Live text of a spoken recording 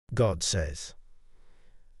God says.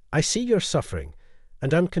 I see your suffering,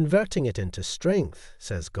 and I'm converting it into strength,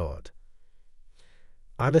 says God.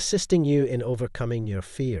 I'm assisting you in overcoming your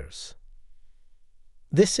fears.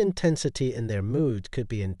 This intensity in their mood could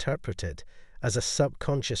be interpreted as a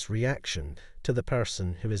subconscious reaction to the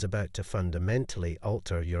person who is about to fundamentally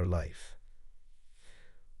alter your life.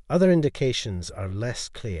 Other indications are less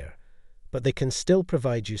clear, but they can still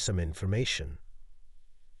provide you some information.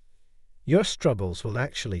 Your struggles will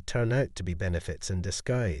actually turn out to be benefits in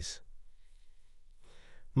disguise.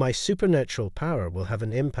 My supernatural power will have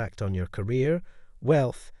an impact on your career,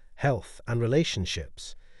 wealth, health, and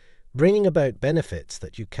relationships, bringing about benefits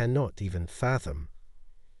that you cannot even fathom.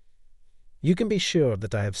 You can be sure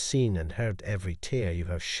that I have seen and heard every tear you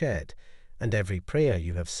have shed and every prayer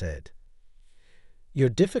you have said. Your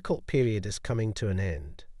difficult period is coming to an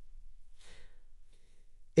end.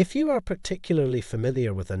 If you are particularly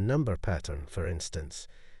familiar with a number pattern, for instance,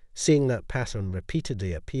 seeing that pattern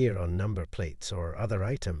repeatedly appear on number plates or other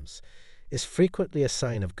items is frequently a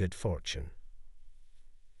sign of good fortune.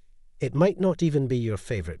 It might not even be your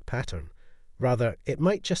favorite pattern. Rather, it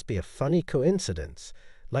might just be a funny coincidence,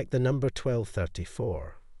 like the number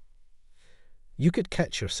 1234. You could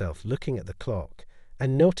catch yourself looking at the clock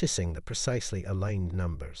and noticing the precisely aligned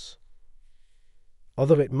numbers.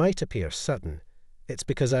 Although it might appear sudden, it's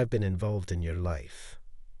because I've been involved in your life.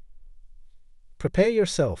 Prepare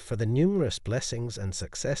yourself for the numerous blessings and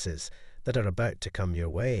successes that are about to come your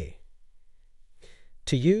way.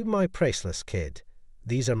 To you, my priceless kid,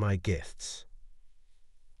 these are my gifts.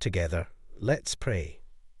 Together, let's pray.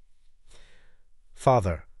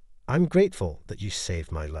 Father, I'm grateful that you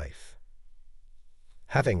saved my life.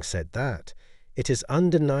 Having said that, it is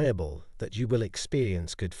undeniable that you will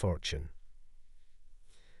experience good fortune.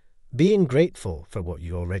 Being grateful for what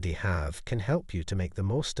you already have can help you to make the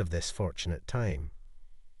most of this fortunate time.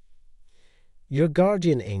 Your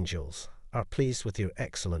guardian angels are pleased with your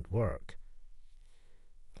excellent work.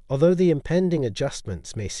 Although the impending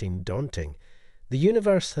adjustments may seem daunting, the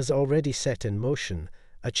universe has already set in motion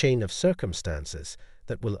a chain of circumstances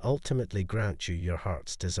that will ultimately grant you your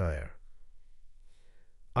heart's desire.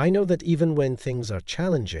 I know that even when things are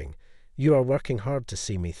challenging, you are working hard to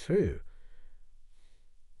see me through.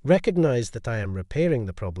 Recognize that I am repairing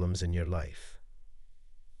the problems in your life.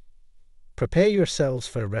 Prepare yourselves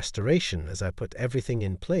for restoration as I put everything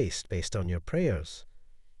in place based on your prayers.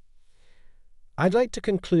 I'd like to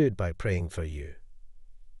conclude by praying for you.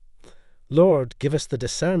 Lord, give us the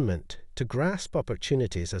discernment to grasp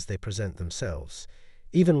opportunities as they present themselves,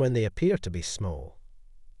 even when they appear to be small.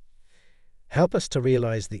 Help us to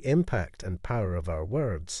realize the impact and power of our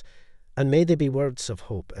words, and may they be words of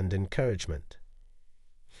hope and encouragement.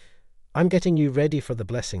 I'm getting you ready for the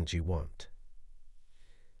blessings you want.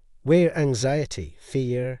 Where anxiety,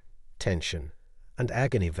 fear, tension, and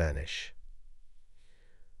agony vanish,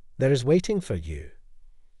 there is waiting for you.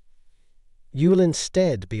 You will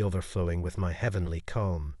instead be overflowing with my heavenly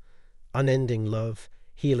calm, unending love,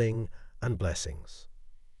 healing, and blessings.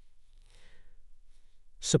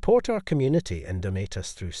 Support our community and donate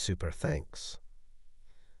us through Super Thanks.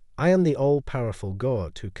 I am the all-powerful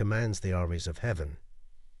God who commands the armies of heaven.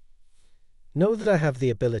 Know that I have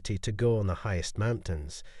the ability to go on the highest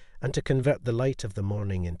mountains and to convert the light of the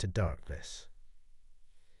morning into darkness.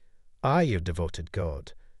 I, your devoted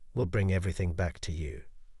God, will bring everything back to you.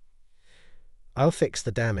 I'll fix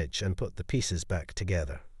the damage and put the pieces back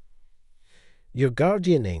together. Your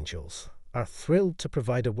guardian angels are thrilled to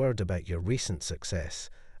provide a word about your recent success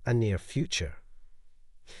and near future.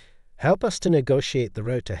 Help us to negotiate the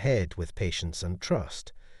route ahead with patience and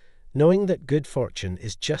trust, knowing that good fortune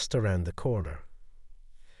is just around the corner.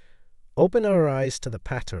 Open our eyes to the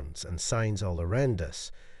patterns and signs all around us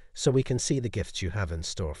so we can see the gifts you have in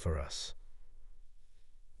store for us.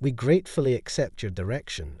 We gratefully accept your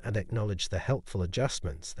direction and acknowledge the helpful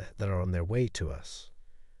adjustments that are on their way to us.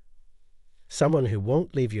 Someone who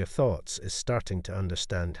won't leave your thoughts is starting to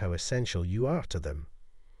understand how essential you are to them.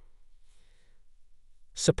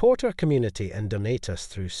 Support our community and donate us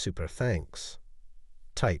through Super Thanks.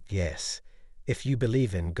 Type yes if you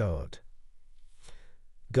believe in God.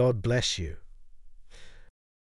 God bless you.